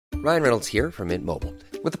Ryan Reynolds here from Mint Mobile.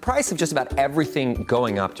 With the price of just about everything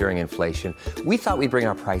going up during inflation, we thought we'd bring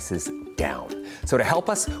our prices down. So to help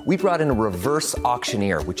us, we brought in a reverse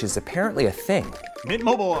auctioneer, which is apparently a thing. Mint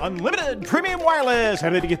Mobile Unlimited Premium Wireless.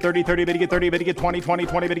 How to get 30, 30, bit to get 30, bit to get 20, 20,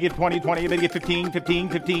 20, bit to get 20, 20, bit to get 15, 15,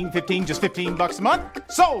 15, 15, just $15 a month?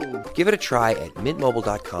 Sold! Give it a try at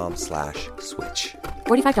mintmobile.com/switch.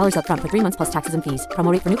 $45 up front for 3 months plus taxes and fees.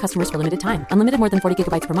 Promo rate for new customers for limited time. Unlimited more than 40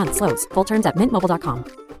 gigabytes per month. Slows full terms at mintmobile.com.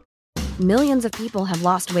 Millions of people have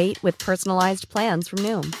lost weight with personalized plans from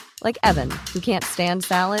Noom. Like Evan, who can't stand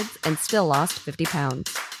salads and still lost 50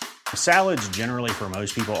 pounds. Salads generally for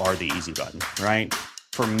most people are the easy button, right?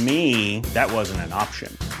 For me, that wasn't an option.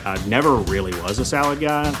 I never really was a salad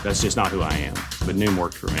guy. That's just not who I am. But Noom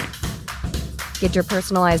worked for me. Get your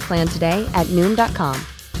personalized plan today at Noom.com.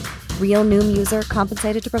 Real Noom user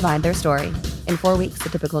compensated to provide their story. In 4 weeks, the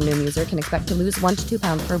typical Noom user can expect to lose 1 to 2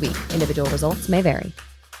 pounds per week. Individual results may vary.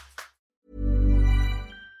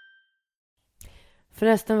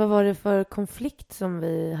 Förresten, vad var det för konflikt som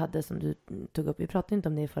vi hade som du tog upp? Vi pratade inte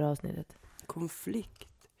om det i förra avsnittet. Konflikt?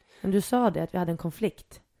 Men du sa det, att vi hade en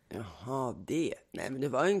konflikt. Jaha, det. Nej, men det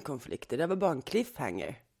var en konflikt. Det där var bara en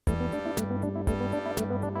cliffhanger.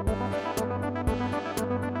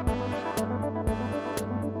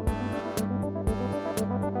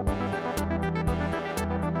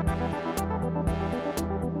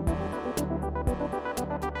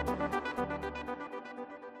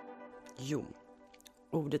 Jo.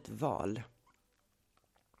 Ordet val.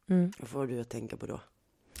 Vad får du att tänka på då?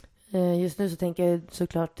 Just nu så tänker jag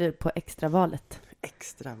såklart på extravalet.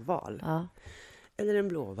 Extraval? Ja. Eller en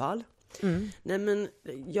blåval. Nej men,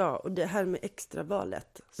 ja, och det här med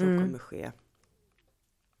extravalet som kommer ske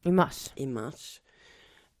i mars.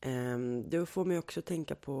 Då får man också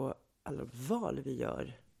tänka på alla val vi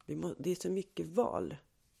gör. Det är så mycket val.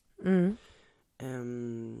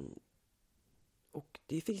 Och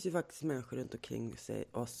det finns ju faktiskt människor runt omkring sig,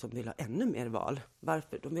 oss, som vill ha ännu mer val.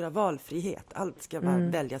 Varför? De vill ha valfrihet. Allt ska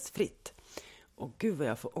väljas fritt. Och gud vad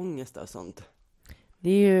jag får ångest av sånt. Det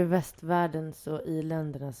är ju västvärldens och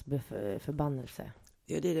i-ländernas förbannelse.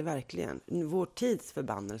 Ja, det är det verkligen. Vår tids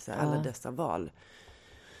förbannelse, alla dessa val.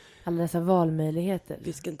 Alla dessa valmöjligheter.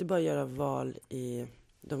 Vi ska inte bara göra val i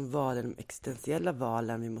de existentiella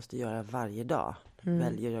valen vi måste göra varje dag.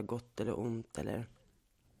 Välja göra gott eller ont eller...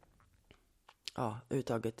 Ja,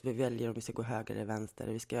 överhuvudtaget. Vi väljer om vi ska gå höger eller vänster.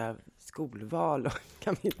 Vi ska göra skolval. Och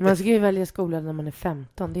Man ska ju välja skola när man är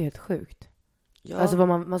 15. Det är helt sjukt. Ja. Alltså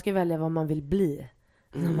man ska välja vad man vill bli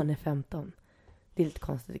när man är 15. Det är lite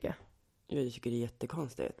konstigt tycker jag. Jag tycker det är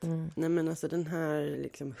jättekonstigt. Nej men alltså den här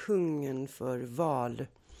liksom hungern för val.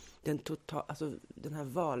 Den här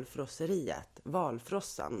valfrosseriet.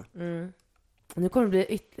 Valfrossan. Nu kommer det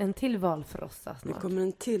bli en till valfrossa snart. Nu kommer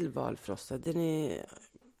en till valfrossa.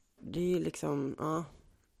 Det är liksom, ja,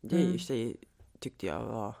 det är ju sig tyckte jag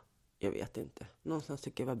var, jag vet inte. Någonstans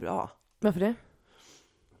tycker jag var bra. Varför det?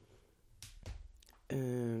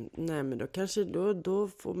 Nej men då kanske, då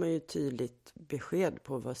får man ju tydligt besked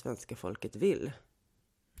på vad svenska folket vill.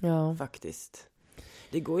 Ja. Faktiskt.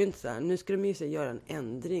 Det går ju inte så här, nu ska de ju göra en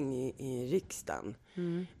ändring i riksdagen.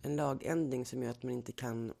 En lagändring som gör att man inte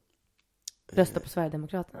kan... Rösta på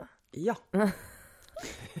Sverigedemokraterna. Ja.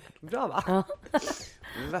 Bra va? Ja.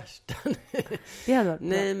 Värsta.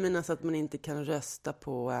 Nej men alltså att man inte kan rösta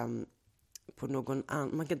på någon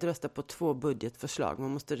annan. Man kan inte rösta på 2 budgetförslag.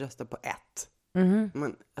 Man måste rösta på 1.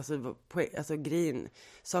 Grejen,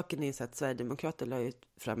 saken är så att Sverigedemokrater la ju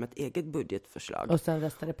fram ett eget budgetförslag. Och sen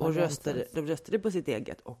röstade på Alliansen. De röstade på sitt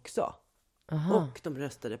eget också. Aha. Och de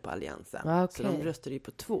röstade på Alliansen. Ja, okay. Så de röstade ju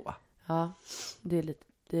på 2. Ja, det är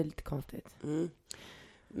lite konstigt.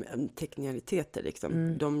 Teknikaliteter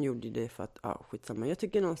liksom. De gjorde det för att, skitsamma. Jag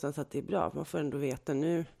tycker någonstans att det är bra. Man får ändå veta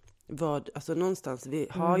nu någonstans, vi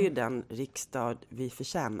har ju den riksdag vi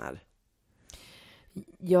förtjänar.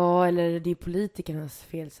 Ja, eller det är politikernas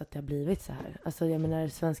fel så att det har blivit så här. Alltså jag menar,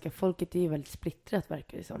 svenska folket är ju väldigt splittrat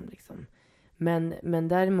verkar det som liksom. Men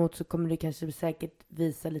däremot så kommer det kanske säkert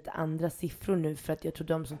visa lite andra siffror nu. För att jag tror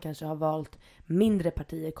de som kanske har valt mindre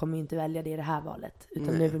partier kommer ju inte välja det i det här valet.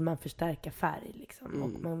 Utan nu vill man förstärka färg liksom. Och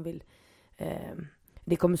man vill...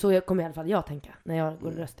 Så kommer i alla fall jag tänka när jag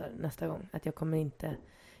går och röstar nästa gång. Att jag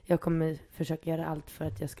kommer försöka göra allt för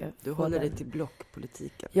att jag ska... Du håller dig till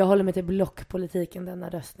blockpolitiken. Jag håller mig till blockpolitiken denna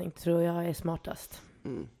röstning. Tror jag är smartast.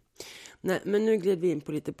 Nej, men nu gled vi in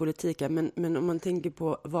på lite politik här. Men om man tänker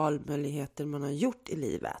på valmöjligheter man har gjort i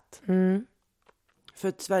livet. För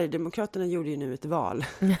att Sverigedemokraterna gjorde ju nu ett val.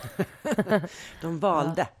 De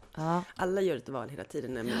valde. Ja. Alla gör ett val hela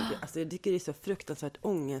tiden. Men alltså, jag tycker det är så fruktansvärt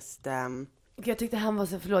ångest. Jag tyckte han var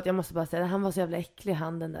så, förlåt jag måste bara säga, han var så jävla äcklig,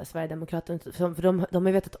 han den där Sverigedemokraten. För de har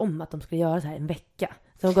ju vetat om att de skulle göra så här en vecka.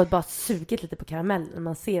 Så de har gått bara sugit lite på karamellen.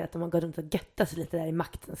 Man ser att de har gått runt och göttat sig lite där i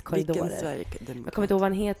maktens korridorer. Vilken Sverigedemokrat? Jag kommer inte ihåg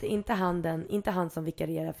vad han heter. Inte han som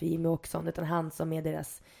vikarierar för Jimmy Åkesson, utan han som är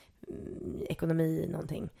deras ekonomi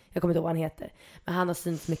någonting. Jag kommer inte ihåg vad han heter. Men han har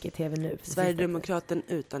synts mycket i tv nu. Sverigedemokraten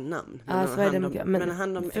utan namn. Ja, Sverigedemokrat.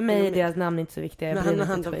 Men för mig är deras namn inte så viktiga. Men han har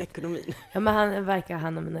hand om ekonomin. Ja, men han verkar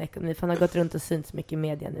hand om ekonomi. För han har gått runt och synts mycket i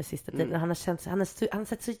media nu sista tiden. Han har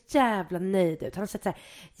sett så jävla nöjd ut. Han har sett så här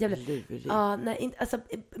jävla... Lurig. Ja, nej, alltså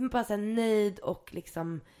bara så här nöjd och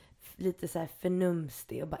liksom lite så här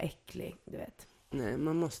förnumstig och bara äcklig, du vet. Nej,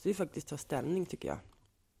 man måste ju faktiskt ta ställning, tycker jag.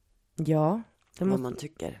 Ja. Vad man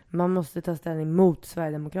tycker. Man måste ta ställning mot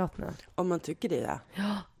Sverigedemokraterna. Om man tycker det, ja.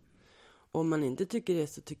 Ja. Om man inte tycker det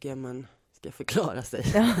så tycker jag man ska förklara sig.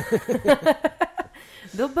 Ja.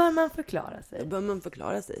 Då bör man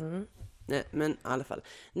förklara sig. Nej, men i alla fall.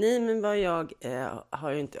 Nej, men vad jag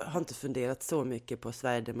har inte funderat så mycket på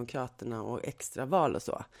Sverigedemokraterna och extraval och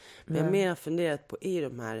så. Men jag har mer funderat på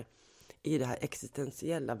i det här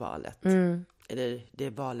existentiella valet. Eller det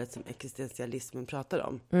valet som existentialismen pratar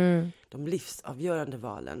om. De livsavgörande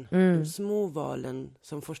valen. De små valen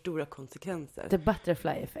som får stora konsekvenser. The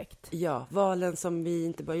butterfly effect. Ja, valen som vi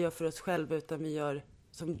inte bara gör för oss själva utan vi gör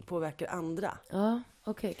som påverkar andra. Ja,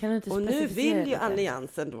 okej. Kan du inte och specificera? Nu vill ju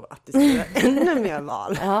alliansen då att det ska göra ännu mer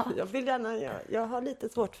val. Ja. Jag har lite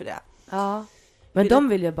svårt för det. Ja. Men de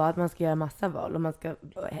vill ju bara att man ska göra massa val. Och man ska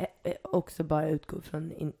också bara utgå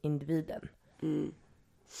från individen.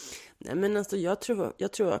 Nej, men alltså jag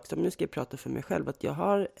tror också, nu ska jag prata för mig själv, att jag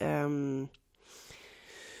har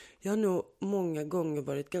nog många gånger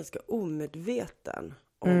varit ganska omedveten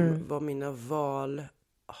om vad mina val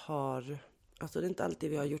har, alltså det är inte alltid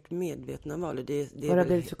vi har gjort medvetna val. Det har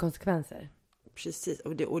blivit för konsekvenser? Precis,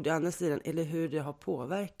 och det andra sidan, eller hur det har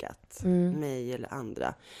påverkat mig eller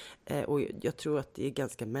andra. Och jag tror att det är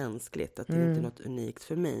ganska mänskligt, att det inte är något unikt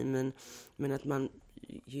för mig, men att man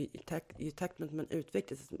i takt med att man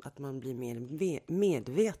utvecklas, att man blir mer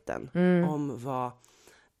medveten om vad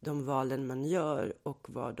de valen man gör och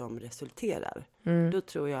vad de resulterar. Då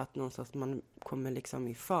tror jag att någonstans man kommer liksom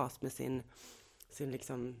i fas med sin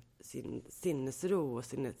sinnesro och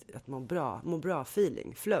att må bra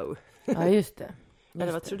feeling, flow. Ja, just det.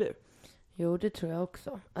 Eller vad tror du? Jo, det tror jag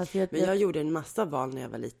också. Alltså, men jag gjorde en massa val när jag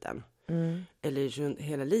var liten. Eller runt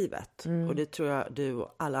hela livet. Och det tror jag du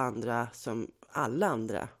och alla andra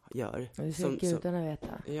gör. Det ska gudarna veta.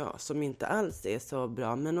 Ja, som inte alls är så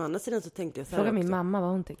bra. Men å andra sidan så tänkte jag så här. Fråga min mamma vad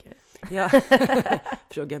hon tycker. Ja,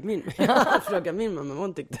 fråga min mamma vad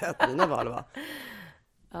hon tyckte att mina val var.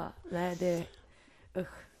 Ja, nej det... Usch.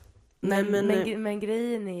 Men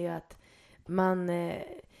grejen är ju att man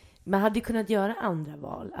hade ju kunnat göra andra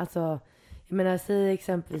val. Alltså, jag menar, säg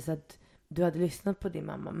exempelvis att du hade lyssnat på din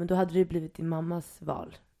mamma, men då hade det blivit din mammas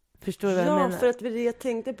val. Förstår du vad jag menar? Ja, för att det jag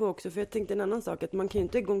tänkte på också, för jag tänkte en annan sak, att man kan ju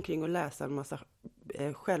inte gå omkring och läsa en massa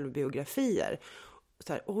självbiografier.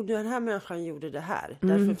 Så här, den här människan gjorde det här,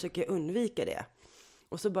 därför försöker jag undvika det.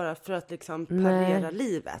 Och så bara för att liksom parera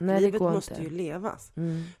livet. Nej, livet måste ju levas.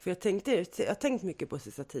 För jag har tänkt mycket på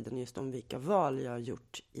sista tiden just om vilka val jag har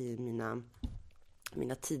gjort i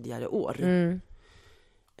mina tidigare år.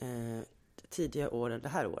 Tidigare år än det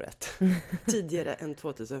här året. Tidigare än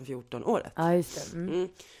 2014-året. Ja, just det.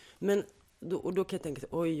 Men då kan jag tänka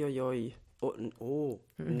oj.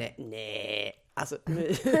 Nej. Alltså,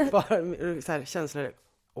 bara så här känslor.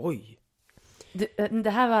 Oj. Det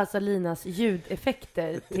här var alltså Linas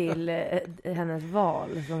ljudeffekter till hennes val.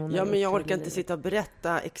 Ja, men jag orkar inte sitta och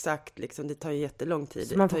berätta exakt, liksom, det tar ju jättelång tid.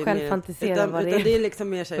 Så man får själv fantisera vad det är. Det är liksom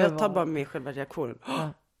mer så här, jag tar bara med själva reaktionen. Ja.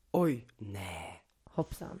 Oj, nej.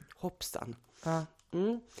 Hoppsan. Ja.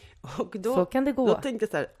 Och då, så kan det gå. Då tänkte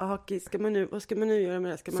jag så här, vad ska man nu göra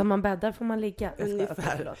med det här? Som man bäddar får man ligga.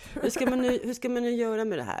 Ungefär. Hur ska man nu göra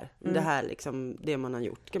med det här? Det här liksom, det man har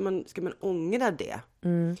gjort. Ska man ångra det?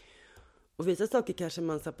 Och vissa saker kanske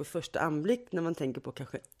man sa på första anblick när man tänker på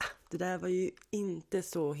kanske, det där var ju inte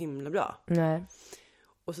så himla bra. Nej.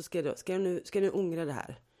 Och så ska jag nu ångra det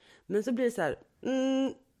här. Men så blir det så här,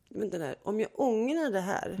 vänta där, om jag ångrar det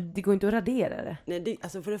här. Det går inte att radera det. Nej,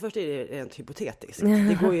 alltså för det första är det rent hypotetiskt.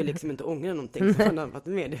 Det går ju liksom inte att ångra någonting som man har varit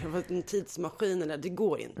med. Det har varit en tidsmaskin eller det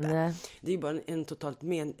går inte. Nej. Det är ju bara en totalt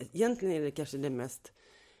egentligen är det kanske det mest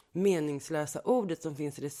meningslösa ordet som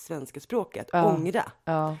finns i det svenska språket. Ångra.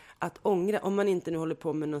 Ja. Att ångra, om man inte nu håller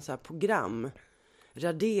på med någon så här program.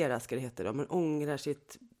 Radera ska det heta då. Man ångrar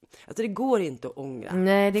sitt... Alltså det går inte att ångra.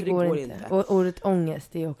 Nej, det går inte. Och ordet ångest,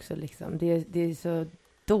 det är också liksom... Det är så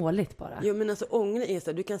dåligt bara. Jo, men alltså ångra är så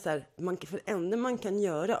här, du kan så här, för det enda man kan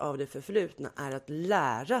göra av det förflutna är att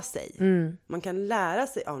lära sig. Man kan lära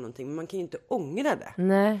sig av någonting, men man kan ju inte ångra det.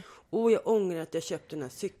 Nej. Och jag ångrar att jag köpte den här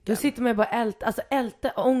cykeln. Då sitter man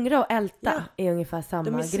bara ångra och älta är ungefär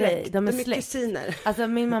samma grej. De är kusiner. Alltså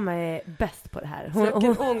min mamma är bäst på det här.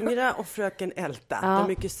 Fröken ångra och fröken älta. Ja.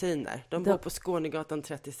 De är kusiner. De bor på Skånegatan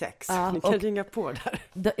 36. Ja, Ni kan ringa på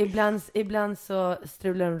där. Ibland så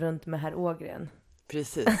strular de runt med herr Ågren.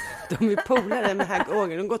 Precis. De är polare med herr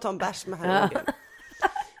Ågren. De går och tar en bärs med herr Ågren.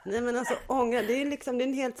 Nej, men alltså ångra, det är liksom, det är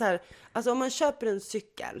en helt så här, alltså om man köper en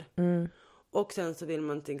cykel och sen så vill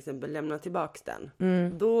man till exempel lämna tillbaks den,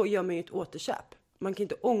 då gör man ju ett återköp. Man kan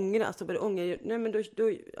inte ångra, alltså bara ångra, nej men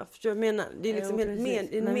då jag menar, det är liksom en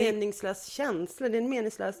meningslös känsla, det är en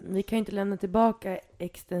meningslös. Vi kan ju inte lämna tillbaka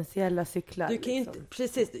existentiella cyklar. Du kan ju liksom. inte,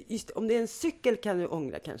 precis, just om det är en cykel kan du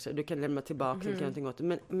ångra kanske, du kan lämna tillbaka eller någonting åt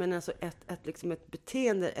det, men alltså ett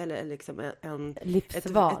beteende eller liksom ett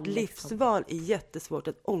livsval är jättesvårt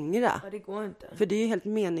att ångra. Ja, det går inte. För det är ju helt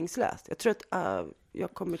meningslöst. Jag tror att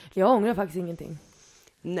jag ångrar faktiskt ingenting.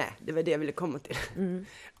 Nej, det var det jag ville komma till.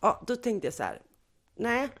 Ja, då tänkte jag så här.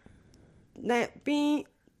 Nej,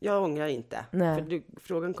 jag ångrar inte. Nej. För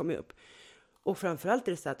frågan kom ju upp. Och framförallt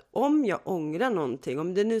är det så att om jag ångrar någonting,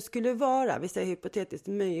 om det nu skulle vara, vi säger hypotetiskt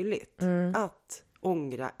möjligt, att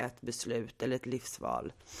ångra ett beslut eller ett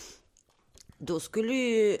livsval, då skulle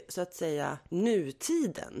ju så att säga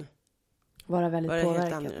nutiden vara väldigt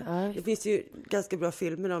påverkad. Ja. Det finns ju ganska bra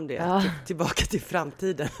filmer om det. Ja. Tillbaka till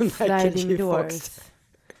framtiden. Sliding doors.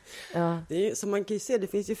 Ja. Det är, så man kan ju se, det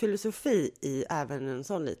finns ju filosofi i även en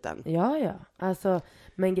sån liten. Ja. Alltså,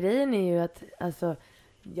 men grejen är ju att alltså,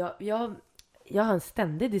 jag har en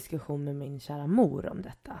ständig diskussion med min kära mor om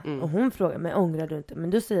detta. Och hon frågar mig, ångrar du inte? Men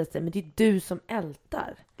då säger jag så här, men det är du som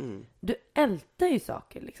ältar. Du ältar ju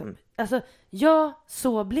saker liksom. Alltså,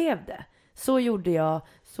 så blev det. Så gjorde jag,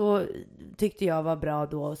 så tyckte jag var bra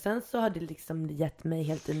då. Och sen så har det liksom gett mig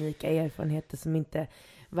helt unika erfarenheter som inte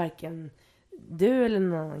varken du eller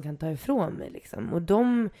någon annan kan ta ifrån mig liksom. Och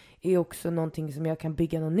de är också någonting som jag kan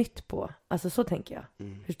bygga något nytt på. Alltså så tänker jag.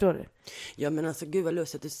 Förstår du? Ja, men alltså gud vad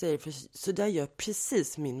lustigt att du säger, för så där gör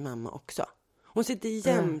precis min mamma också. Hon sitter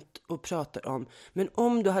jämt och pratar om, men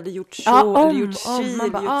om du hade gjort så eller gjort si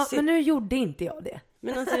man bara, gjort si. Men nu gjorde inte jag det.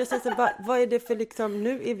 Men alltså jag säger så, vad är det för liksom,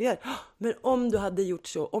 nu är vi här. Men om du hade gjort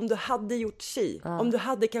så, om du hade gjort si, om du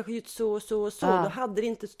hade kanske gjort så, då hade det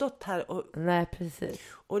inte stått här. Och, nej, precis.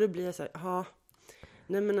 Och då blir jag så här,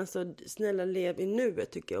 nej men alltså, snälla lev i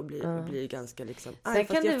nuet tycker jag, och blir ganska liksom. Sen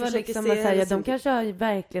kan det vara liksom att säga, de kanske har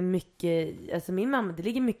verkligen mycket, alltså min mamma, det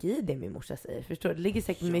ligger mycket i det min morsa säger, förstår du? Det ligger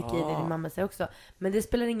säkert mycket i det din mamma säger också. Men det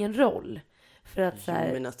spelar ingen roll. För att så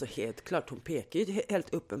här... men alltså helt klart, hon pekar ju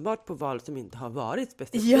helt uppenbart på val som inte har varit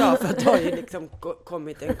speciellt bra. För att det har ju liksom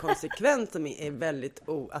kommit en konsekvens som är väldigt,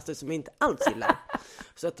 alltså som inte alls gillar.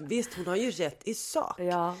 Så att visst, hon har ju rätt i sak.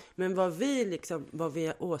 Ja. Men vad vi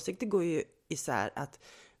har åsikter går ju isär, att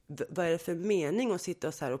vad är det för mening att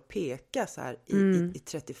sitta så här och peka så här i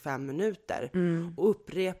 35 minuter och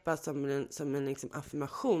upprepa som en liksom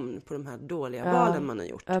affirmation på de här dåliga valen man har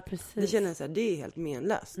gjort. Ja, precis. Det känner jag så här, det är helt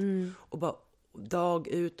menlöst. Och bara dag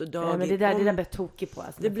ut och dag in. Men det där blir jag tokig på.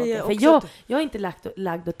 Alltså, det blir jag, för jag är inte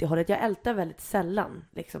lagd åt det hållet. Jag ältar väldigt sällan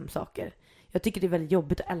liksom, saker. Jag tycker det är väldigt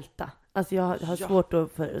jobbigt att älta. Alltså jag har svårt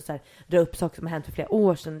att så här, dra upp saker som har hänt för flera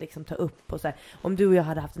år sedan. Liksom, ta upp och så här. Om du och jag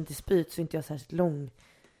hade haft en dispyt så är inte jag särskilt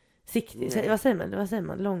långsiktig. Vad säger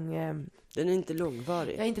man? Den är inte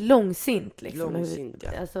långvarig. Jag är inte långsint. Liksom. Långsint,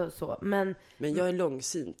 ja. Alltså, så. Men jag är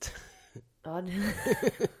långsint. Ja,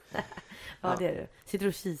 det är du. Sitter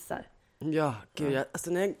och kisar. Ja, gud.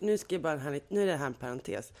 Alltså nu ska jag bara nu är det här en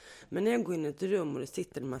parentes. Men när jag går in i ett rum och det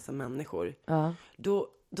sitter en massa människor,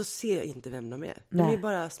 då ser jag inte vem de är. De är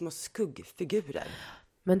bara små skuggfigurer.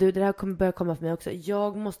 Men du, det här kommer börja komma för mig också.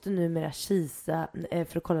 Jag måste numera kisa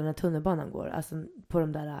för att kolla när tunnelbanan går. Alltså på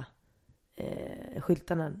de där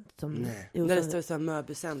skyltarna som... Nej. Där det står så här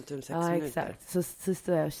Möbelcentrum 6 minuter. Ja, exakt. Så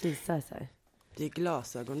står jag och kisar så här. Det är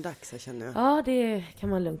glasögondags, jag känner jag. Ja, det kan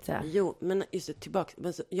man lugnt säga. Jo, men just det, tillbaka.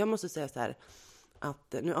 Men jag måste säga så här,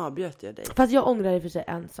 att nu avbröt jag dig. Fast jag ångrar i för sig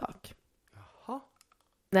en sak. Jaha.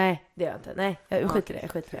 Nej, det gör jag inte. Nej, jag skiter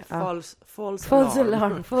i det. Ja. False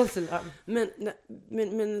alarm.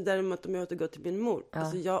 Men däremot om jag återgår till min mor. Ja.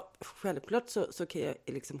 Alltså självklart så kan jag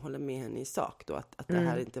liksom hålla med henne i sak då. Att det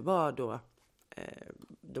här inte var då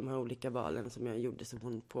de här olika valen som jag gjorde, som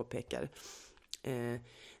hon påpekar.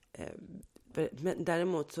 Men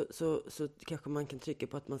däremot så kanske man kan trycka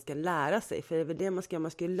på att man ska lära sig. För det är väl det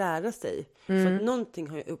man ska lära sig. För att någonting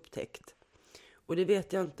har jag upptäckt. Och det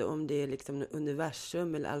vet jag inte om det är liksom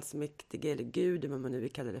universum eller allsmäktige eller Gud, vad man nu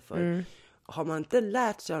vill kalla det för. Har man inte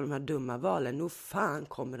lärt sig av de här dumma valen, nog fan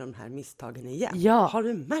kommer de här misstagen igen. Ja. Har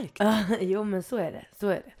du märkt det? Jo, men så är det.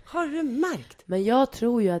 Har du märkt? Men jag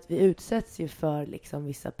tror ju att vi utsätts ju för liksom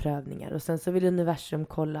vissa prövningar. Och sen så vill universum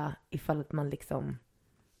kolla ifall att man liksom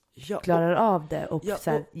klarar av det. Och,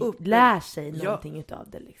 så här, lär sig någonting utav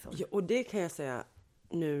det liksom. Ja, och det kan jag säga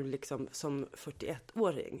nu liksom som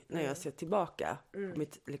 41-åring. När jag ser tillbaka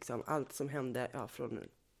mitt, liksom, allt som hände från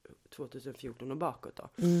 2014 och bakåt då.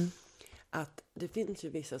 Att det finns ju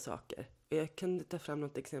vissa saker. Och jag kan ta fram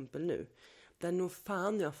något exempel nu. Där nog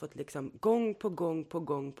fan jag har fått liksom gång på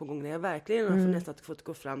gång. När jag verkligen har nästan fått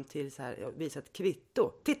gå fram till så här, visa ett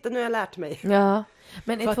kvitto. Titta, nu har jag lärt mig. Ja,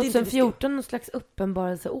 men är 2014 någon slags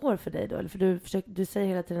uppenbarelseår för dig då? Eller för du säger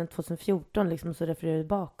hela tiden 2014 liksom, så refererar du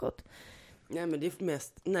bakåt. Nej, men det är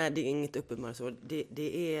mest, nej, det är inget uppenbarelseår.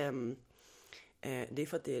 Det är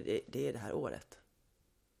för att det är det här året.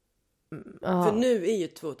 För nu är ju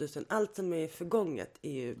 2000, allt som är förgånget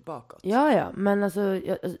är ju bakåt. Ja, men alltså,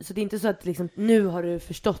 så det är inte så att liksom, nu har du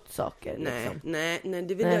förstått saker? Liksom. Nej,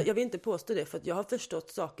 jag vill inte påstå det, för att jag har förstått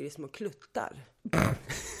saker i små kluttar.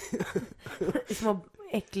 I små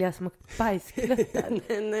äckliga små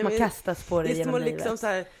bajskluttar. Man kastas på det genom livet. Liksom så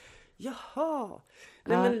här, jaha.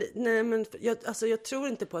 Nej, men jag tror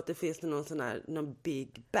inte på att det finns någon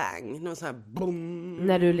big bang, någon sån här boom.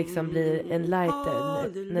 När du liksom blir en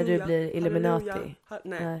lighter, när du blir Illuminati.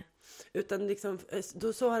 Nej. Utan liksom,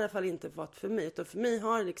 då så har det i alla fall inte varit för mig. Utan för mig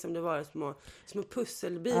har liksom det varit små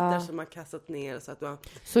pusselbitar som har kastat ner.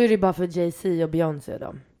 Så är det bara för Jay-Z och Beyoncé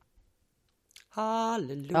då.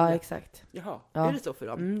 Halleluja. Ja, exakt. Jaha, är det så för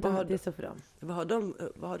dem? Det är så för dem. Vad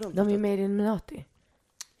har de De är ju med i Illuminati.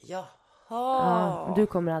 Ja. Du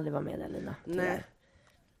kommer aldrig vara med där, Lina. Nej.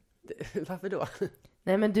 Varför då?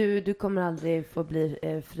 Nej, men du kommer aldrig få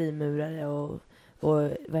bli frimurare och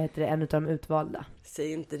vad heter det, en av de utvalda.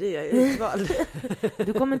 Säg inte det, jag är utvald.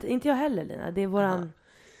 Du kommer inte jag heller, Lina. Det är våran...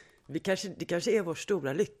 Det kanske är vår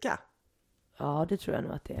stora lycka. Ja, det tror jag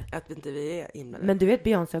nog att det är. Att inte vi är inblandade. Men du vet,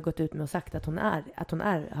 Beyoncé har gått ut med och sagt att hon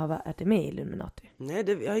har varit med i Illuminati.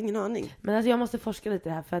 Nej, jag har ingen aning. Men alltså, jag måste forska lite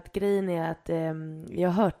här, för att grejen är att jag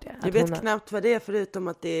har hört det. Jag vet knappt vad det är, förutom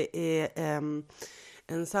att det är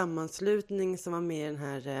en sammanslutning som var med i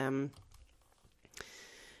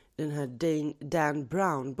den här Dan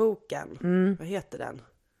Brown-boken. Vad heter den?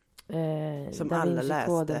 Som alla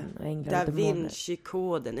läste. Da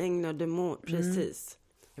Vinci-koden, Änglar och demoner. Precis.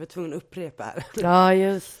 Jag var tvungen att upprepa här. Ja,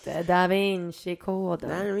 just det. Da Vinci-koden.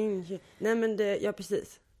 Nej, men ja,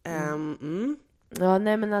 precis. Ja,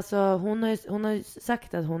 nej, men alltså hon har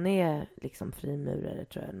sagt att hon är liksom frimurare,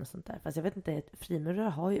 tror jag, något sånt där. Fast jag vet inte, frimurare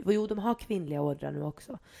har ju, de har kvinnliga ordrar nu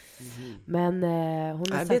också. Men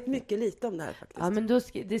hon har jag vet mycket lite om det här faktiskt. Ja, men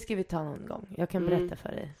det ska vi ta någon gång. Jag kan berätta för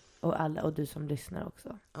dig. Och du som lyssnar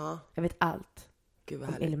också. Ja. Jag vet allt. Gud, vad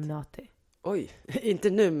om härligt. Illuminati. Oj, inte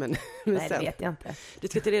nu, men nej, sen. Det vet jag inte. Du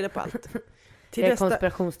ska ta reda på allt. Jag är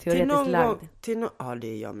konspirationsteoretiskt lagd. Ja, det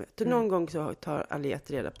är jag med. Till någon gång så tar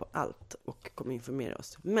Aliette reda på allt och kommer informera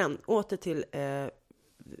oss. Men åter till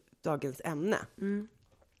dagens ämne.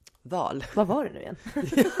 Val. Vad var det nu igen?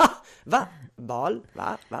 Val.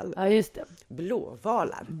 Ja, just det.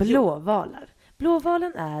 Blåvalar.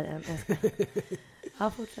 Blåvalen är en...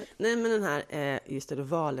 Ja, fortsätt. Nej, men den här, just det,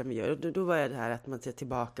 valen vi gör. Då var det här att man ser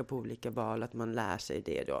tillbaka på olika val, att man lär sig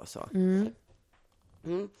det då. Så.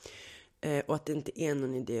 Och att det inte är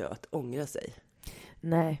någon idé att ångra sig.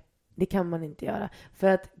 Nej, det kan man inte göra. För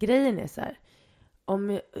att grejen är så här.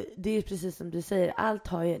 Det är precis som du säger. Allt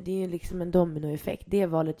har ju, det är ju liksom en dominoeffekt. Det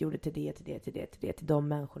valet gjorde till de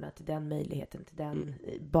människorna, till den möjligheten, till den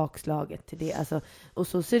bakslaget, till det. Alltså, och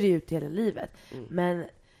så ser det ut i hela livet. Men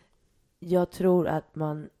jag tror att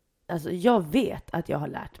jag vet att jag har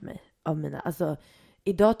lärt mig av mina, alltså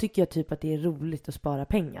idag tycker jag typ att det är roligt att spara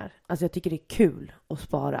pengar. Alltså jag tycker det är kul att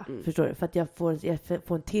spara, förstår du? För att jag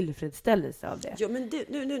får en tillfredsställelse av det. Ja, men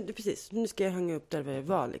nu precis. Nu ska jag hänga upp där vi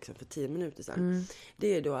var liksom för 10 minuter sedan. Det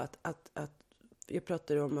är då att jag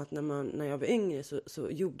pratade om att när jag var yngre så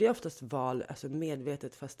gjorde jag oftast val, alltså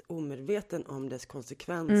medvetet fast omedveten om dess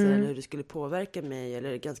konsekvenser eller hur det skulle påverka mig,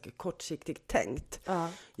 eller ganska kortsiktigt tänkt.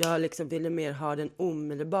 Jag liksom ville mer ha den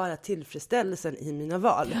omedelbara tillfredsställelsen i mina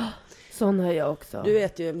val. Ja, sån har jag också. Du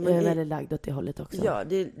vet ju, jag är väldigt lagd åt det hållet också. Ja,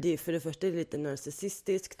 det är för det första är det lite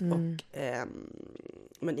narcissistiskt och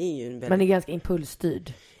man är ju man är ganska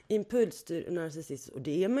impulsstyrd och narcissistisk, och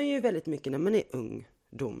det är man ju väldigt mycket när man är ung.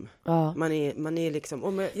 Ja. Man är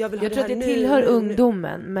liksom... jag tror att det tillhör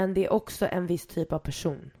ungdomen, men det är också en viss typ av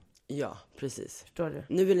person. Ja, precis. Förstår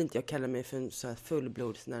du? Nu vill inte jag kalla mig för en så här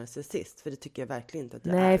fullblodsnarcissist, för det tycker jag verkligen inte att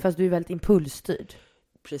jag är. Nej, fast du är väldigt impulsstyrd.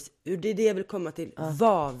 Precis. Det är det jag vill komma till.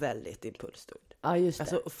 Var väldigt impulsstyrd. Ja, just det.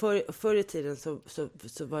 Alltså, förr i tiden så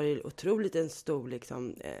var det otroligt en stor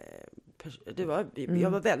liksom, jag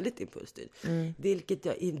var väldigt impulsstyrd. Vilket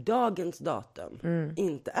jag i dagens datum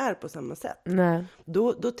inte är på samma sätt. Nej.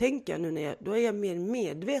 Då tänker jag nu då är jag mer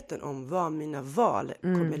medveten om vad mina val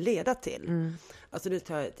kommer leda till. Alltså nu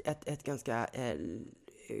tar jag ett ganska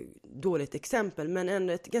dåligt exempel, men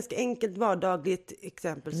ändå ett ganska enkelt vardagligt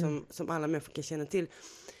exempel som alla människor kan känna till.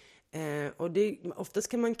 Och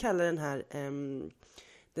oftast kan man kalla den här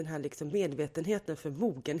liksom medvetenheten för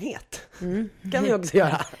mogenhet. Kan vi också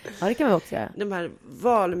göra. Ja, det kan vi också göra. De här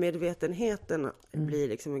valmedvetenheten blir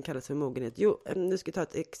liksom kallas för mogenhet. Jo, nu ska jag ta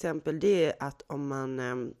ett exempel. Det är att om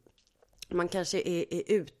man kanske är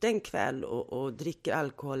ute en kväll och dricker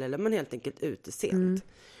alkohol, eller man helt enkelt ute sent.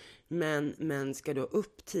 Men ska då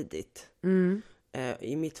upp tidigt.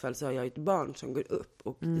 I mitt fall så har jag ett barn som går upp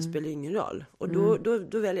och det spelar ingen roll. Och då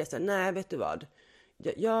väljer jag så här, nej, vet du vad?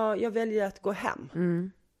 Jag väljer att gå hem.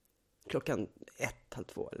 Klockan 1,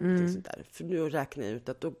 2 eller något sånt där. För nu räknar jag ut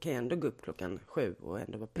att då kan jag ändå gå upp klockan 7 och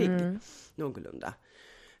ändå vara pigg någorlunda.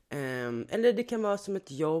 Eller det kan vara som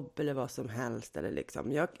ett jobb eller vad som helst. Eller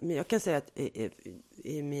liksom. Men jag kan säga att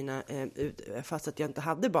i mina, fast att jag inte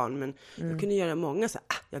hade barn, men jag kunde göra många så här,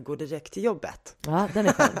 jag går direkt till jobbet. Ja, den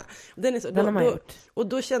är skön. Den har man gjort. Och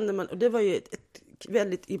då kände man, och det var ju ett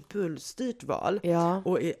väldigt impulsstyrt val. Ja.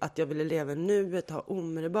 Och att jag ville leva nuet, ha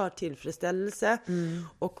omedelbar tillfredsställelse.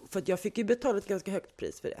 Och för att jag fick ju betala ett ganska högt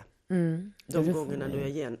pris för det. De gångerna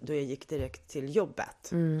då jag gick direkt till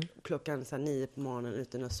jobbet. Klockan så här 9 på morgonen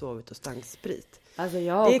utan att ha sovit och stank sprit. Alltså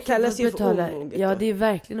det kallas ju för omoget. Ja, det är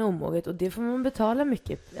verkligen omoget. Och det får man betala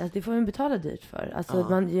mycket. Alltså, det får man betala dyrt för. Alltså,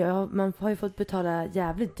 man har ju fått betala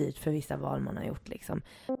jävligt dyrt för vissa val man har gjort liksom.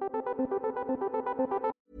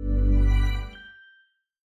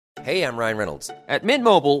 Hey, I'm Ryan Reynolds. At Mint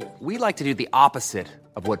Mobile, we like to do the opposite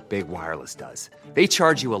of what Big Wireless does. They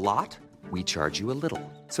charge you a lot, we charge you a little.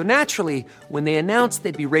 So naturally, when they announced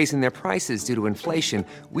they'd be raising their prices due to inflation,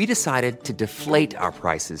 we decided to deflate our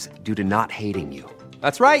prices due to not hating you.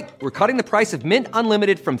 That's right. We're cutting the price of Mint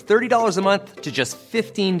Unlimited from $30 a month to just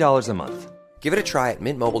 $15 a month. Give it a try at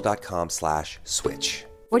mintmobile.com/switch.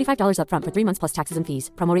 $45 up front for 3 months plus taxes and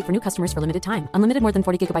fees. Promo rate for new customers for limited time. Unlimited more than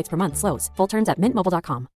 40 gigabytes per month slows. Full terms at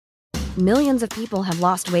mintmobile.com. Millions of people have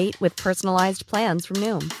lost weight with personalized plans from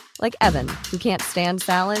Noom. Like Evan, who can't stand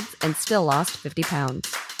salads and still lost 50 pounds.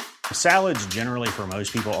 Salads generally for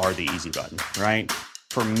most people are the easy button, right?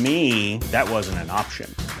 For me, that wasn't an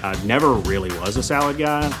option. I never really was a salad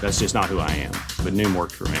guy. That's just not who I am. But Noom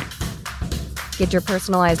worked for me. Get your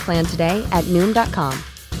personalized plan today at Noom.com.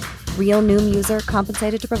 Real Noom user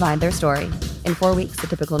compensated to provide their story. In 4 weeks, the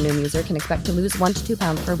typical Noom user can expect to lose 1 to 2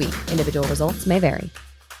 pounds per week. Individual results may vary.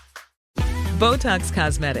 Botox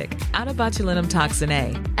Cosmetic, out of botulinum toxin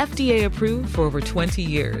A, FDA approved for over 20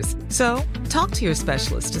 years. So, talk to your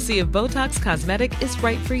specialist to see if Botox Cosmetic is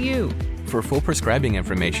right for you. For full prescribing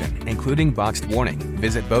information, including boxed warning,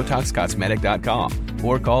 visit BotoxCosmetic.com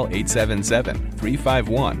or call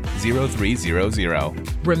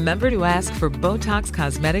 877-351-0300. Remember to ask for Botox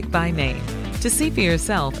Cosmetic by name. To see for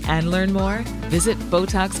yourself and learn more, visit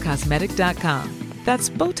BotoxCosmetic.com.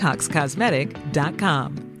 That's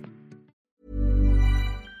BotoxCosmetic.com.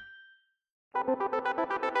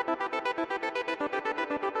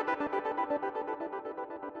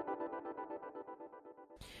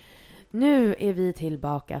 Nu är vi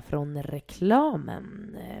tillbaka från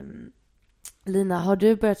reklamen. Lina, har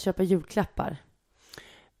du börjat köpa julklappar?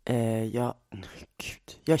 Jag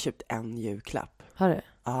har köpt en julklapp. Har du?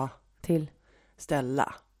 Ja. Till?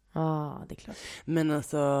 Stella. Ja, det är klart. Men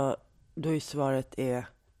alltså, då är svaret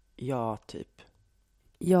ja, typ.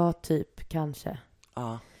 Ja, typ, kanske.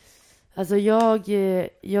 Ja. Alltså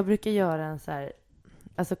jag brukar göra en så här.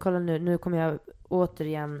 Alltså kolla nu kommer jag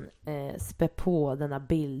återigen spä på denna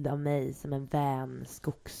bild av mig som en vän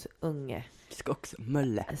skogsunge.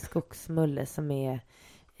 Skogsmulle som är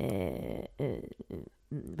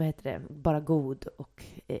vad heter det? Bara god och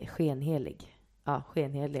skenhelig. Ja,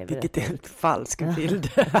 skenhelig. Vilket är helt falsk bild.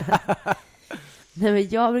 Nej, men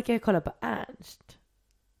jag brukar kolla på Ernst.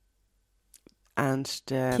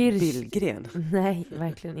 Billgren. Nej,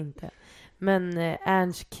 verkligen inte. Men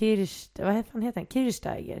Ernst vad heter han?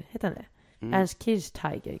 Kirchsteiger, heter han det? Ernst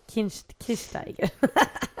Kirchsteiger.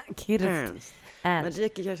 Ernst. Men det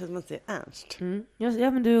räcker kanske att man säger Ernst.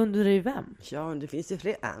 Ja, men du undrar ju vem? Ja, det finns ju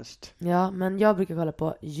fler Ernst. Ja, men jag brukar kolla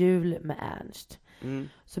på Jul med Ernst.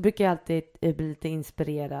 så brukar jag alltid bli lite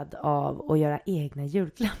inspirerad av att göra egna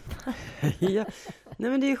julklappar. Ja.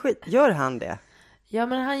 Nej, men det är ju skit. Gör han det? Ja,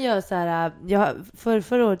 men han gör så här...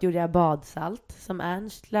 Förra året gjorde jag badsalt som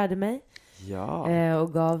Ernst lärde mig. Ja.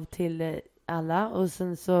 Och gav till alla. Och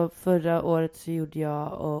sen så förra året så gjorde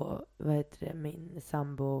jag och min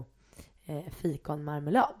sambo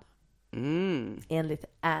fikonmarmelad. Enligt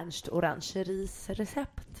Ernst Orangeris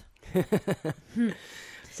recept.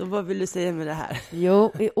 Så vad vill du säga med det här?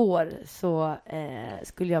 Jo, i år så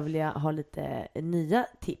skulle jag vilja ha lite nya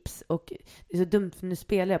tips. Och det är så dumt för nu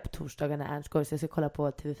spelar jag på torsdagar när Ernst går, så jag ska kolla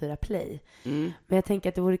på TV4 Play. Men jag tänker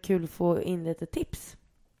att det vore kul att få in lite tips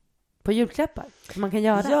på julklappar som man kan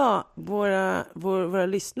göra. Ja, våra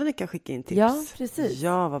lyssnare kan skicka in tips. Ja, precis.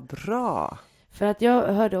 Ja, vad bra. För att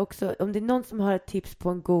jag hörde också, om det är någon som har ett tips på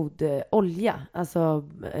en god olja, alltså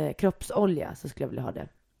kroppsolja, så skulle jag vilja ha det.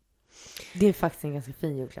 Det är faktiskt en ganska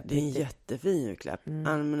fin julklapp. Det är en jättefin julklapp.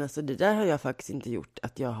 Men alltså, det där har jag faktiskt inte gjort.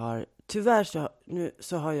 Att jag har, tyvärr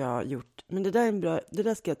så har jag gjort, men det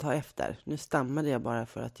där ska jag ta efter. Nu stammade jag bara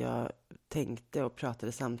för att jag tänkte och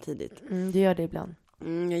pratade samtidigt. Du gör det ibland.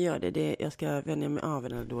 Jag gör det. Jag ska vänja mig av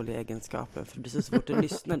den här dåliga egenskapen, för det blir så svårt att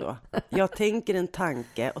lyssna då. Jag tänker en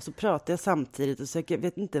tanke och så pratar jag samtidigt och så jag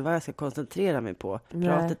vet inte vad jag ska koncentrera mig på.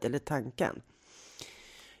 Pratet eller tanken.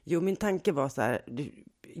 Jo, min tanke var så här,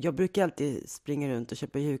 jag brukar alltid springa runt och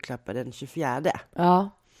köpa julklappar den 24. Ja,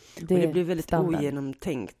 det blir väldigt standard.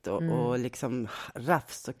 Ogenomtänkt och liksom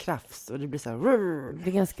rafs och krafs, och det blir så här... Det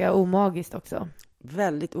är ganska omagiskt också.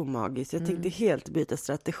 Väldigt omagiskt. Jag tänkte helt byta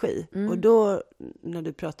strategi. Och då, när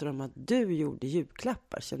du pratade om att du gjorde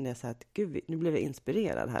julklappar, kände jag så här att gud, nu blev jag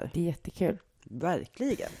inspirerad här. Det är jättekul.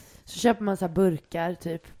 Verkligen. Så köper man så här burkar,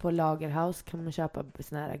 typ på Lagerhaus kan man köpa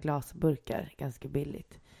såna här glasburkar ganska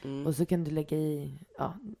billigt. Och så kan du lägga i,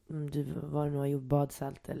 om du har gjort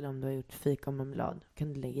badsalt eller om du har gjort fikonmarmelad,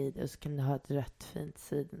 kan du lägga i det och så kan du ha ett rött fint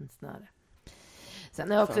sidensnöre.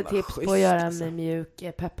 Sen har jag också tips på att göra en mjuk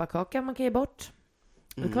pepparkaka man kan ge bort.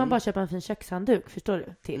 Då kan man bara köpa en fin kökshandduk, förstår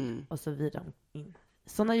du, till. Och så vidare in.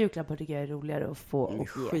 Sådana julklappar tycker jag är roligare att få och ge.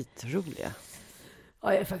 Skitroliga.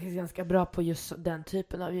 Ja, jag är faktiskt ganska bra på just den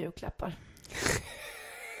typen av julklappar.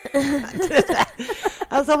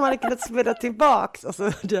 Alltså om man hade kunnat spela tillbaks,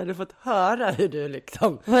 alltså du hade fått höra hur du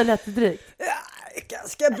liksom... Vad lät det drygt? Ja, jag är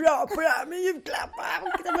ganska bra på det här med julklappar.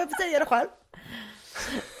 Jag behöver säga det själv.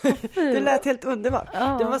 Det lät helt underbart.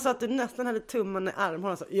 Ja. Det var så att du nästan hade tummarna i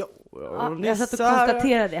armhålan. Så, jag satt och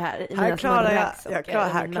konstaterade det här. Här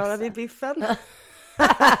klarar vi biffen.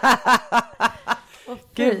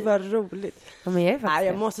 Gud vad roligt.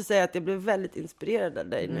 Jag måste säga att jag blev väldigt inspirerad av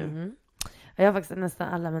dig nu. Jag har faktiskt nästan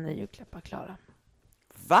alla mina julklappar klara.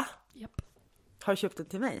 Va? Japp. Har du köpt den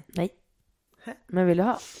till mig? Nej. Men vill du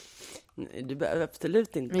ha? Nej, du behöver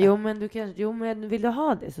absolut inte. Jo, men vill du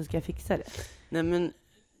ha det så ska jag fixa det. Nej,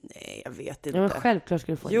 jag vet inte. Ja, men självklart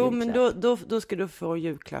ska du få en julklapp. Men då ska du få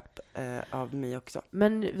julklapp av mig också.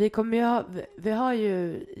 Men vi har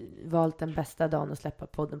ju valt den bästa dagen att släppa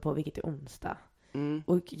podden på, vilket är onsdag.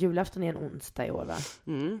 Och julafton är en onsdag i år, va?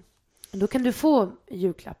 Då kan du få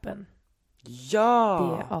julklappen.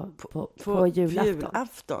 Ja, på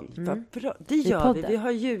julafton. Vad bra. Det gör vi. Vi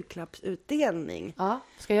har julklappsutdelning. Ja,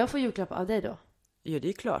 ska jag få julklapp av dig då? Ja, det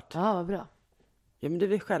är klart. Ja, vad bra. Ja, men det är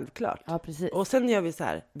väl självklart. Ja, precis. Och sen gör vi så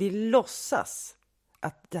här. Vi låtsas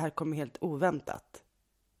att det här kommer helt oväntat.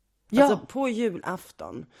 Ja. Alltså på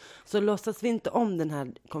julafton så låtsas vi inte om den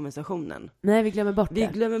här konversationen. Nej, vi glömmer bort det.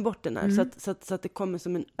 Vi glömmer bort den här. Så att det kommer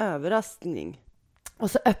som en överraskning.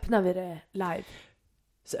 Och så öppnar vi det live.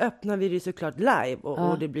 Så öppnar vi det såklart live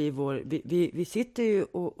och det blir vi sitter ju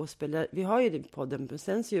och spelar, vi har ju podden, men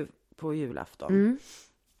sen ju på julafton.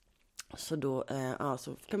 Så då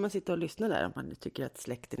så kan man sitta och lyssna där. Om man tycker att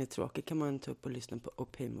släkten är tråkig kan man ta upp och lyssna på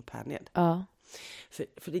Opim och Perned. Ja.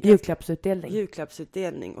 För det är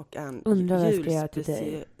julklappsutdelning och en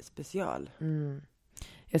julspecial.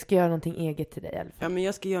 Jag ska göra någonting eget till dig i alla fall. Ja, men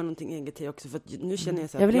jag ska göra någonting eget till dig också, för att nu känner jag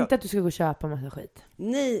så att jag vill inte att du ska gå och köpa massa skit.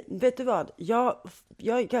 Nej, vet du vad? Jag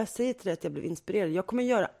säger till dig att jag blev inspirerad. Jag kommer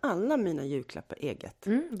göra alla mina julklappar eget.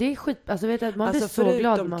 Det är skit. Alltså vet du, man blir så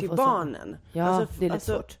glad när man till får barnen. Ja, det är lite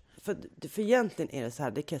svårt. För egentligen är det så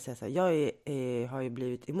här, det kan jag säga så här. Jag har ju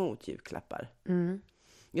blivit emot julklappar.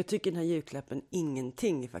 Jag tycker den här julklappen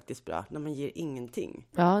ingenting är faktiskt bra. När man ger ingenting.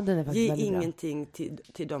 Ja, den är faktiskt väldigt bra. Ge ingenting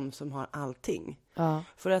till de som har allting. Ja.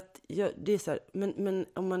 För att det är så här, men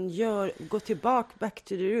om man går tillbaka back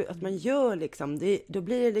to the root, att man gör liksom, då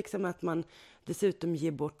blir det liksom att man dessutom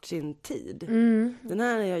ger bort sin tid. Den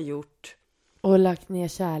här har jag gjort Och lagt ner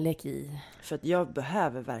kärlek i. För att jag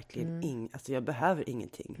behöver verkligen jag behöver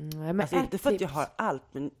ingenting. Alltså inte för att jag har allt,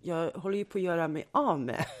 men jag håller ju på att göra mig av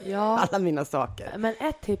med alla mina saker. Men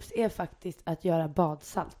ett tips är faktiskt att göra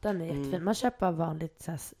badsalt. Den är jättefin. Man köper vanligt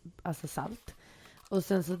alltså salt. Och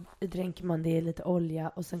sen så dränker man det i lite olja.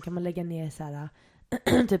 Och sen kan man lägga ner så här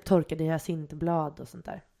typ torkade hyacintblad och sånt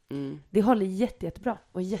där. Det håller jättebra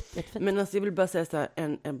och jättefint. Men alltså jag vill bara säga så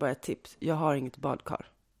här, bara ett tips. Jag har inget badkar.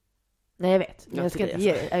 Nej, jag vet. Jag ska inte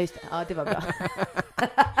ge det. Ja, just det. Ja, det var bra.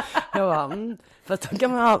 Fast då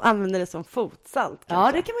kan man använda det som fotsalt.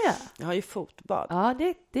 Ja, det kan man göra. Jag har ju fotbad. Ja,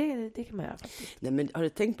 det kan man göra faktiskt. Nej, men har du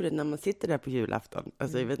tänkt på det när man sitter där på julafton?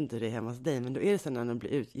 Alltså jag vet inte hur det är hemma hos dig, men då är det så när det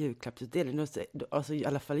blir julklappsutdelning. Alltså i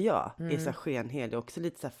alla fall jag är så skenhelig och också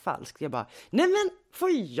lite så här falsk. Jag bara, nej men får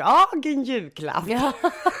jag en julklapp? Ja.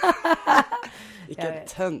 Vilken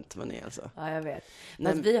tönt man är alltså. Ja, jag vet.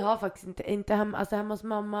 Men vi har faktiskt inte hemma hos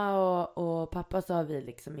mamma och pappa så har vi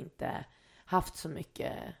liksom inte haft så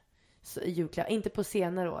mycket julklapp. Inte på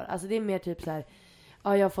senare år. Alltså det är mer typ så här,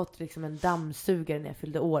 ja, jag har fått liksom en dammsugare när jag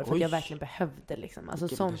fyllde år för att jag verkligen behövde liksom. Alltså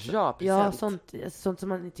sånt som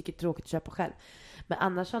man tycker är tråkigt att köpa själv. Men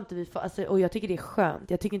annars har inte vi och jag tycker det är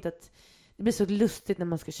skönt. Jag tycker inte att det blir så lustigt när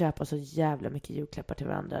man ska köpa så jävla mycket julklappar till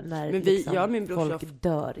varandra. När men liksom jag och min brorsa folk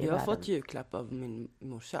dör i jag har världen. fått julklapp av min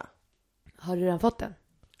morsa. Har du redan fått den?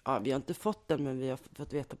 Ja, vi har inte fått den, men vi har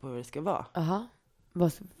fått veta på vad det ska vara. Jaha.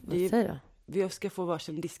 Vad säger du? Vi ska få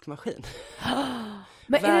varsin diskmaskin.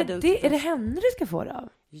 Men är det henne du ska få det av?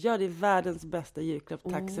 Ja, det är världens bästa julklapp.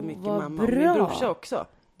 Tack så mycket, mamma. Bra. Och min brorsa också.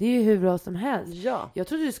 Det är ju hur bra som helst. Ja. Jag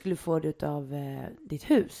trodde du skulle få det av ditt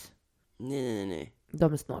hus. Nej.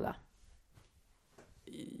 De är snåla.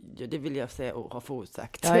 Ja, det vill jag säga och ha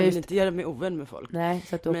osagt. Ja, jag vill inte göra mig ovän med folk. Nej,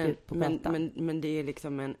 så att du åker på men det är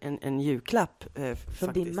liksom en julklapp.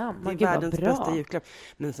 Från din mamma. Det är världens bästa julklapp.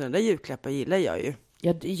 Men sådana där julklappar gillar jag ju.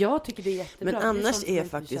 Ja, jag tycker det är jättebra. Men annars är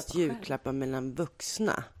faktiskt julklappar mellan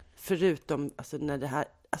vuxna. Förutom alltså, när det här,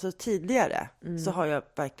 alltså tidigare så har jag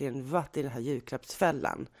verkligen varit i den här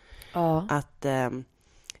julklappsfällan. Ja. Att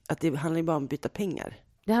det handlar ju bara om att byta pengar.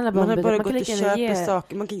 Det handlar man har bara gått och köpt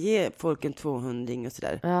saker. Man kan ge folk en 200 och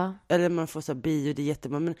sådär. Ja. Eller man får så bio, det är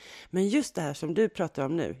jättebra. Men just det här som du pratar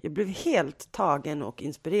om nu. Jag blev helt tagen och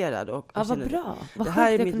inspirerad. Och ja, vad bra. Vad det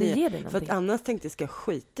här är mitt nya. För att annars tänkte jag ska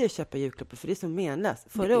skita i att köpa julklappar. För det är så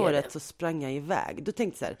menlöst. Förra året så sprang jag iväg. Då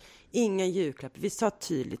tänkte jag så här, inga julklappar. Vi sa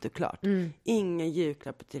tydligt och klart. Inga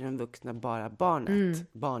julklappar till den vuxna, bara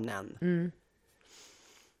barnen.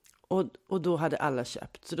 Och då hade alla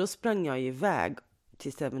köpt. Så då sprang jag iväg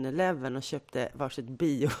till 7-Eleven och köpte varsitt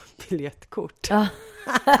biobiljettkort.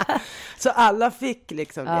 Så alla fick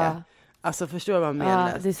liksom det. Alltså förstår vad man menar?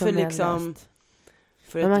 Ja, det är så för liksom,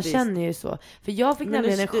 men man känner ju så. För jag fick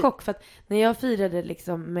nämligen en chock för att när jag firade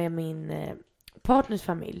liksom med min partners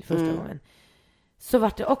familj första gången så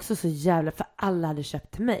var det också så jävla, för alla hade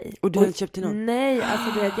köpt till mig. Och du hade köpt till någon? Nej,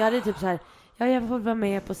 alltså jag hade typ så här, jag får vara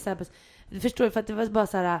med på Sebbes. Förstår du? För att det var bara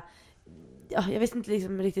så här, jag visste inte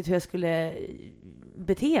liksom riktigt hur jag skulle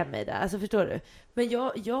bete mig där. Alltså förstår du? Men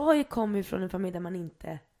jag har ju kommit från en familj där man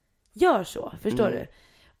inte gör så. Förstår du?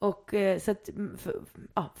 Och så att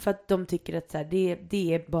för att de tycker att så här,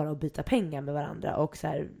 det är bara att byta pengar med varandra. Och så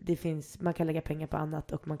här, man kan lägga pengar på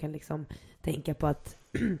annat och man kan liksom tänka på att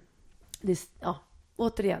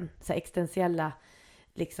återigen så här existentiella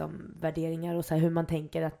liksom värderingar och så här hur man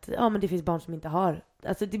tänker att men det finns barn som inte har,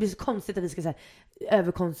 alltså det blir så konstigt att vi ska så här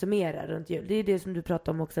överkonsumera runt jul. Det är det som du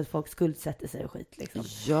pratar om också, att folk skuldsätter sig och skit liksom.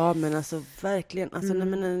 Ja, men alltså verkligen alltså,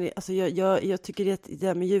 alltså jag tycker att det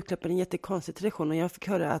här med julklappar är en jättekonstig tradition, och jag fick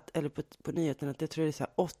höra på nyheten att jag tror det är så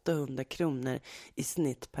här 800 kronor i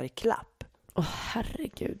snitt per klapp.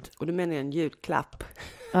 Herregud. Och då menar jag en julklapp.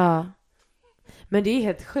 Ja. Men det är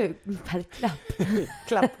helt sjukt per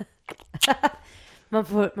klapp. Man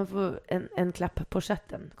får en klapp på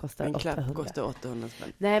chatten kostar 800. En klapp kostar 800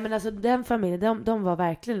 spänn. Nej, men alltså den familjen, de var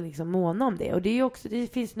verkligen liksom måna om det. Och det är ju också, det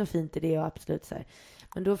finns något fint i det och absolut så här.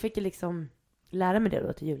 Men då fick jag liksom lära mig det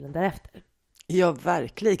då till julen därefter. Ja,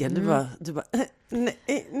 verkligen. Du bara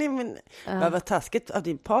nej men vad var taskigt att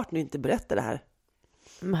din partner inte berättade det här.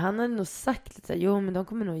 Men han hade nog sagt lite så här, men de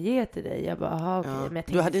kommer nog ge till dig. Jag bara, okej. Ja, men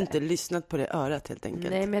du hade inte lyssnat på det örat helt enkelt.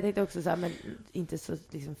 Nej, men jag tänkte också så här, men inte så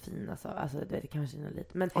liksom fina saker. Alltså det kanske är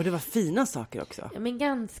lite. Men, och det var fina saker också. Ja, men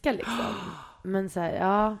ganska liksom. Men så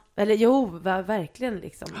här, eller verkligen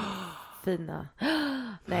liksom fina.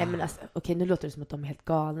 Nej, men alltså, okej, nu låter det som att de är helt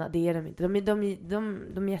galna. Det är de inte.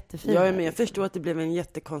 De är jättefina. Ja, men jag förstår att det blev en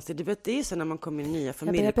jättekonstig. Du vet, det är ju så när man kommer i nya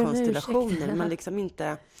familjekonstellationer. Man liksom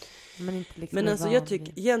inte... Men inte liksom men alltså jag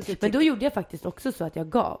tycker egentligen... Men då gjorde jag faktiskt också så att jag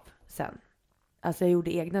gav sen. Alltså jag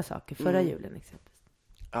gjorde egna saker förra julen exempelvis.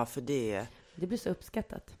 Ja, för det blir så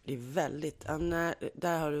uppskattat. Det är väldigt,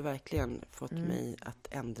 där har du verkligen fått mig att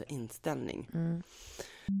ändra inställning.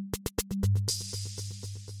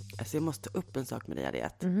 Alltså jag måste ta upp en sak med dig,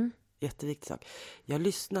 Harriet. Jätteviktig sak. Jag har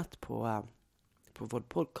lyssnat på vår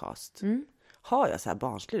podcast. Har jag så här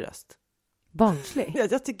barnslig röst? Barnslig?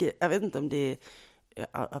 Jag vet inte om det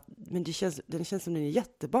är, men den känns som den är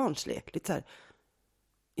jättebarnslig. Lite så här,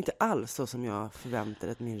 inte alls så som jag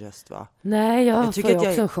förväntade att min röst var. Nej, jag får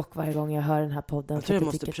också en chock varje gång jag hör den här podden. Jag tror jag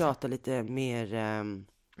måste prata lite mer,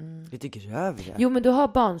 lite grövre. Jo, men du har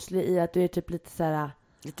barnslig i att du är typ lite så här...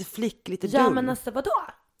 Lite flick, lite dum. Ja, men alltså vadå?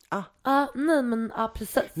 Nej, men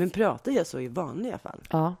precis. Men pratar jag så i vanliga fall?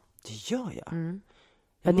 Ja. Det gör jag.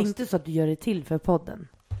 Det är inte så att du gör det till för podden.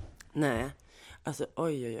 Nej. Alltså,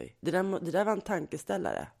 oj. Det där var en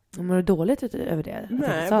tankeställare. Mår du dåligt över det?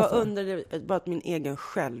 Nej, jag bara undrar bara att min egen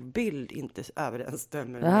självbild inte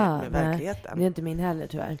överensstämmer med verkligheten. Det är inte min heller,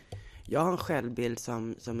 tyvärr. Jag har en självbild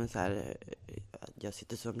som en så här... Jag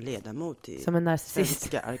sitter som ledamot i som en narcissist.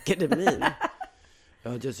 Svenska akademin.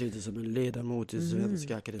 Ja, jag sitter som en ledamot i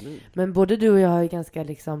Svenska akademin. Men både du och jag har ju ganska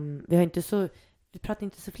liksom... Vi pratar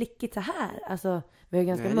inte så flickigt så här. Alltså, vi har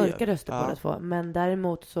ganska mörka röster båda två. Men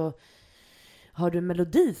däremot så har du en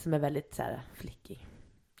melodi som är väldigt så här flickig.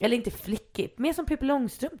 Eller inte flickig, mer som Pippi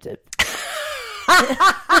Långstrump typ.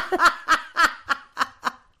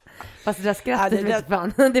 Fast det där skrattet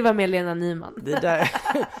det var med Lena Nyman. Det där,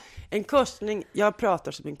 en korsning, jag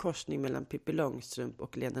pratar som en korsning mellan Pippi Långstrump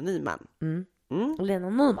och Lena Nyman. Lena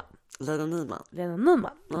Nyman.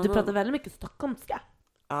 Du pratar väldigt mycket stockholmska.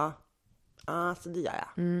 Ja, så det gör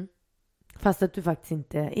jag. Fast att du faktiskt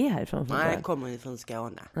inte är härifrån. Nej, jag kommer från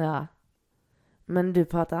Skåne. Ja. Men du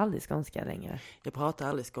pratar aldrig skånska längre. Jag pratar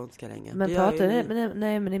aldrig skånska längre. Men pratar du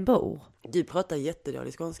med din bror? Du pratar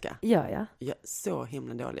jättedålig skånska. Gör jag? Ja, så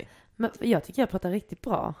himla dålig. Men jag tycker jag pratar riktigt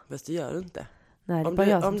bra. Fast det gör du inte. Nej, det är bara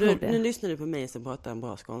jag som tror det. Nu lyssnar du på mig som pratar en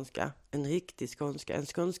bra skånska. En riktig skånska. En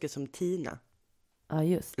skånska som Tina. Ja,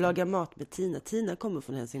 just. Laga mat med Tina. Tina kommer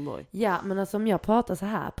från Helsingborg. Ja, men alltså om jag pratar så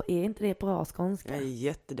här, är inte det bra skånska? Jag är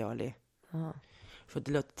jättedålig. Ja. För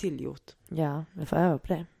det låter tillgjort. Ja, jag får öva på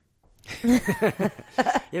det.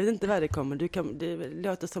 Jag vet inte vad det kommer. Det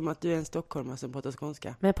låter som att du är en stockholmare som pratar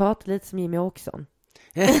skånska. Men jag pratar lite som Jimmy Åkesson.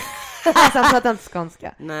 Alltså, han pratar inte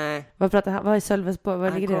skånska. Nej. Vad är Sölvesborg?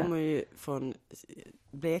 Var ligger det? Han kommer ju från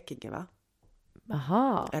Blekinge, va?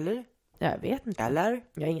 Aha. Eller? Jag vet inte. Eller?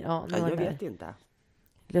 Jag har ingen aning. Jag vet inte.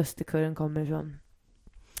 Lustigkurren kommer ifrån.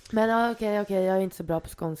 Men okej, jag är inte så bra på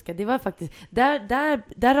skånska. Det var faktiskt...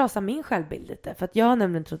 Där rasar min självbild lite. För att jag har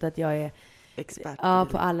nämligen trott att jag är... expert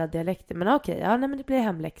på alla dialekter. Men men det blir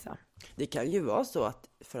hemläxa. Det kan ju vara så att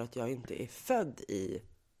för att jag inte är född i...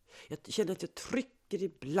 Jag känner att jag trycker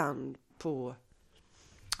ibland på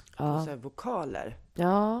så här vokaler.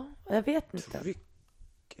 Ja, jag vet inte.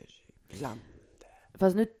 Trycker ibland.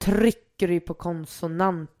 Fast nu trycker du på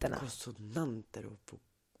konsonanterna. Konsonanter och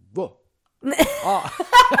bo.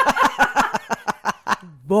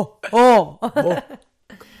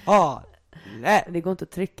 Nej. Det går inte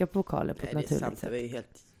att trycka på vokaler på ett naturligt sätt. Det är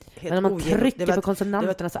helt men om man trycker på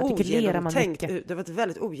konsonanterna så artikulerar man mycket. Det var ett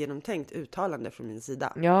väldigt ogenomtänkt uttalande från min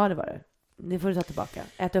sida. Ja, det var det. Det får du ta tillbaka.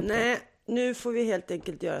 Ät upp det. Nu får vi helt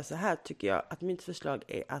enkelt göra så här, tycker jag. Att mitt förslag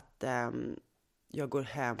är att jag går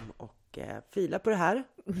hem och filar på det här.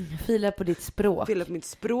 Filar på ditt språk. Filar på mitt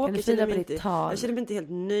språk. Jag känner mig inte helt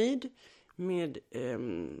nöjd med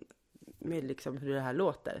liksom hur det här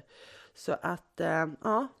låter. Så att,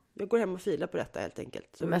 jag går hem och filar på detta helt enkelt.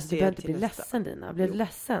 Så men du behöver inte bli ledsen, Dina. Blev du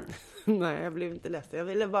ledsen? Nej, jag blev inte ledsen. Jag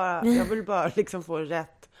vill bara liksom få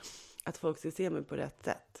rätt, att folk ska se mig på rätt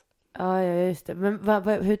sätt. Ja, just det. Men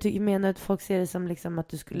hur menar du att folk ser det som liksom att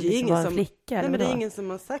du skulle liksom vara en flicka? Nej, men det är ingen som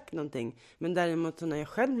har sagt någonting. Men däremot så när jag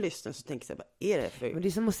själv lyssnar så tänker jag, vad är det för... Men det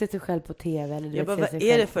är som att se sig själv på tv. Eller vad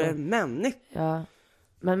är det för en människa? Ja.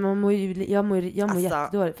 Men jag mår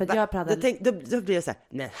jättedåligt. För att jag pratar... Då blir det så här,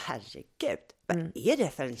 men herregud, vad är det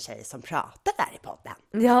för en tjej som pratar där i podden?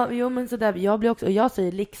 Ja, jo men sådär, jag blir också, och jag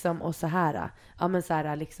säger liksom och så här. Ja men så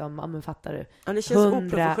här liksom, ja men fattar du? Ja, det känns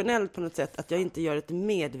oprofessionellt på något sätt att jag inte gör ett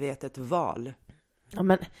medvetet val. Ja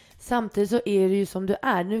men samtidigt så är det ju som du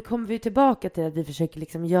är. Nu kommer vi tillbaka till att vi försöker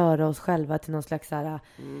liksom göra oss själva till någon slags så här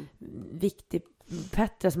viktig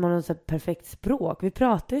Petra som har något så perfekt språk. Vi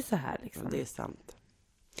pratar ju så här liksom. Ja, det är sant.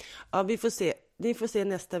 Ja, vi får se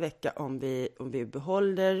nästa vecka om vi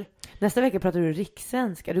behåller. Nästa vecka pratar du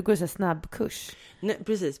rikssvenska. Du går så här snabbkurs. Nej,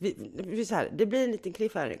 precis. Så här, det blir en liten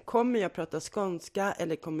cliffhanger. Kommer jag prata skånska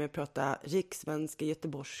eller kommer jag prata rikssvenska,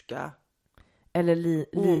 göteborgska? Eller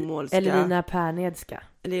Åmålska. eller Lina Pärnedska.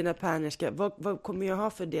 Lina Pärnedska. Vad kommer jag ha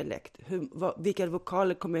för dialekt? Vilka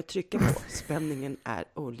vokaler kommer jag trycka på? Spänningen är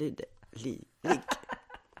olidlig.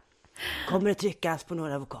 Kommer det tryckas på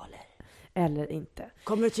några vokaler? Eller inte.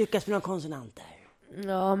 Kommer det tryckas på några konsonanter?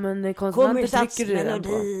 Ja, men konsonanter trycker du redan på.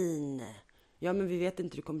 Ja, men vi vet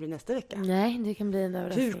inte hur det kommer bli nästa vecka. Nej, det kan bli en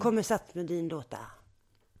överraskning. Hur kommer satsmelodin låta?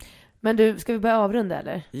 Men du, ska vi börja avrunda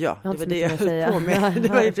eller? Ja, det var det jag höll på med. Det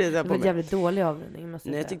var ju precis det var en jävligt dålig avrundning. Nej,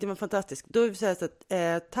 jag tyckte det var fantastiskt. Då vill vi säga så att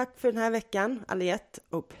tack för den här veckan, Aliette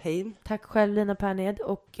Oppheim. Tack själv, Lina Pärned.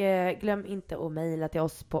 Och glöm inte att mejla till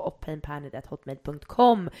oss på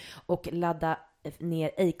oppheimpärned@hotmail.com och ladda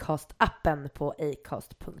ner Acast-appen på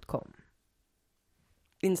acast.com.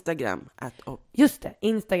 Instagram Just det,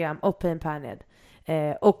 Instagram oppheimpärned.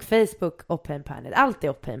 Och Facebook oppheimpärned. Allt är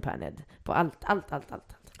oppheimpärned. På allt.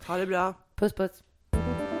 Ha det bra. Puss.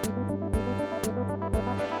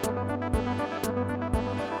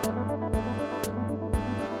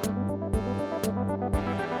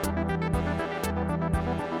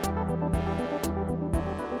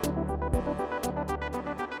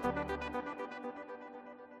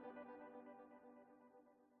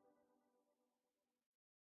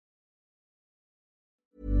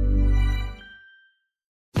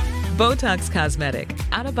 Botox Cosmetic,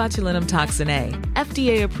 out of botulinum toxin A,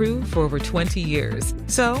 FDA approved for over 20 years.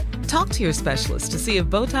 So, talk to your specialist to see if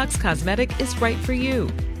Botox Cosmetic is right for you.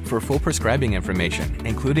 For full prescribing information,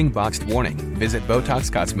 including boxed warning, visit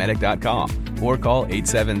BotoxCosmetic.com or call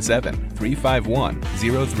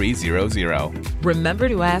 877-351-0300. Remember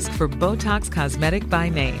to ask for Botox Cosmetic by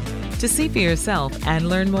name. To see for yourself and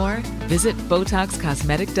learn more, visit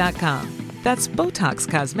BotoxCosmetic.com. That's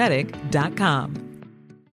BotoxCosmetic.com.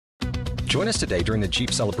 Join us today during the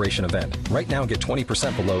Jeep Celebration event. Right now, get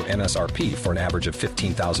 20% below MSRP for an average of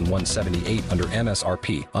 $15,178 under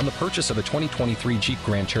MSRP on the purchase of a 2023 Jeep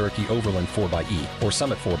Grand Cherokee Overland 4xE or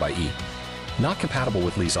Summit 4xE. Not compatible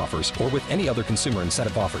with lease offers or with any other consumer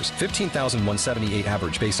incentive offers. $15,178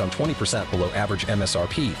 average based on 20% below average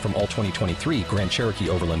MSRP from all 2023 Grand Cherokee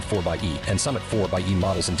Overland 4xE and Summit 4xE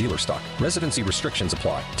models in dealer stock. Residency restrictions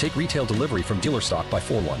apply. Take retail delivery from dealer stock by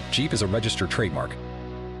 4/1. Jeep is a registered trademark.